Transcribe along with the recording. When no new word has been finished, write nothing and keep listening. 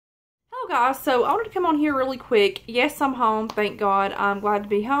Hello guys, so I wanted to come on here really quick. Yes, I'm home, thank God. I'm glad to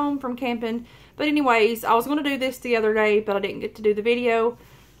be home from camping. But anyways, I was going to do this the other day, but I didn't get to do the video.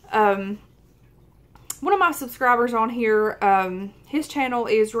 One of my subscribers on here, his channel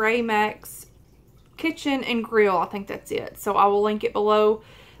is Mack's Kitchen and Grill. I think that's it. So I will link it below.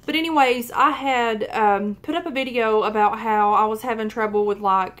 But anyways, I had put up a video about how I was having trouble with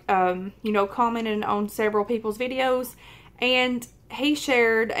commenting on several people's videos. And he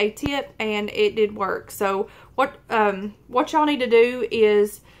shared a tip and it did work. So what y'all need to do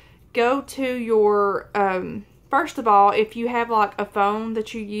is go to your, first of all, if you have like a phone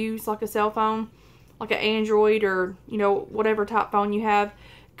that you use, like a cell phone, like an Android or, whatever type phone you have,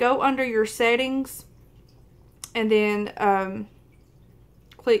 go under your settings and then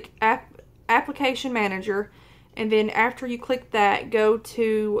click Application Manager. And then after you click that, go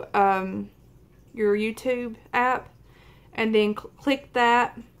to your YouTube app. And then click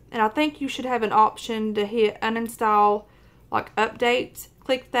that, and I think you should have an option to hit uninstall, like updates.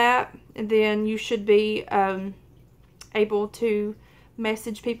 Click that, and then you should be able to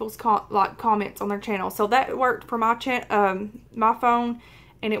message people's comments on their channel. So that worked for my my phone,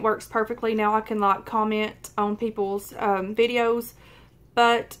 and it works perfectly. Now I can comment on people's videos,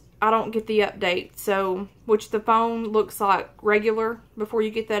 but I don't get the update. So which the phone looks like regular before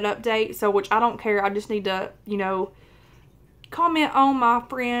you get that update. So which I don't care. I just need to comment on my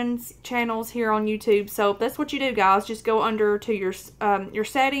friends' channels here on YouTube. So that's what you do, guys. Just go under to your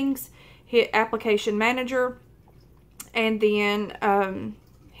settings, hit Application Manager, and then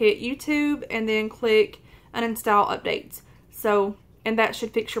hit YouTube, and then click Uninstall Updates. So, and that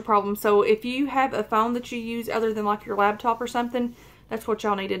should fix your problem. So if you have a phone that you use other than like your laptop or something, that's what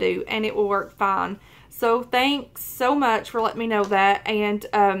y'all need to do, and it will work fine. So thanks so much for letting me know that, and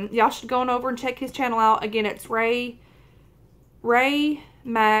y'all should go on over and check his channel out. Again, it's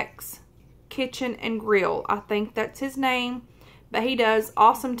Mack's Kitchen and Grill. I think that's his name. But he does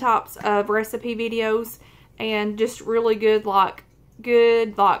awesome types of recipe videos and just really good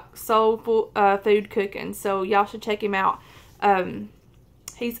soulful food cooking. So y'all should check him out.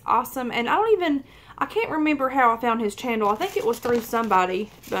 He's awesome. And I can't remember how I found his channel. I think it was through somebody,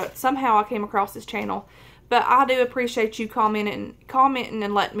 but somehow I came across his channel. But I do appreciate you commenting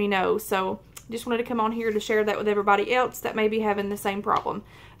and letting me know. So just wanted to come on here to share that with everybody else that may be having the same problem.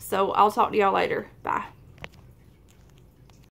 So I'll talk to y'all later. Bye.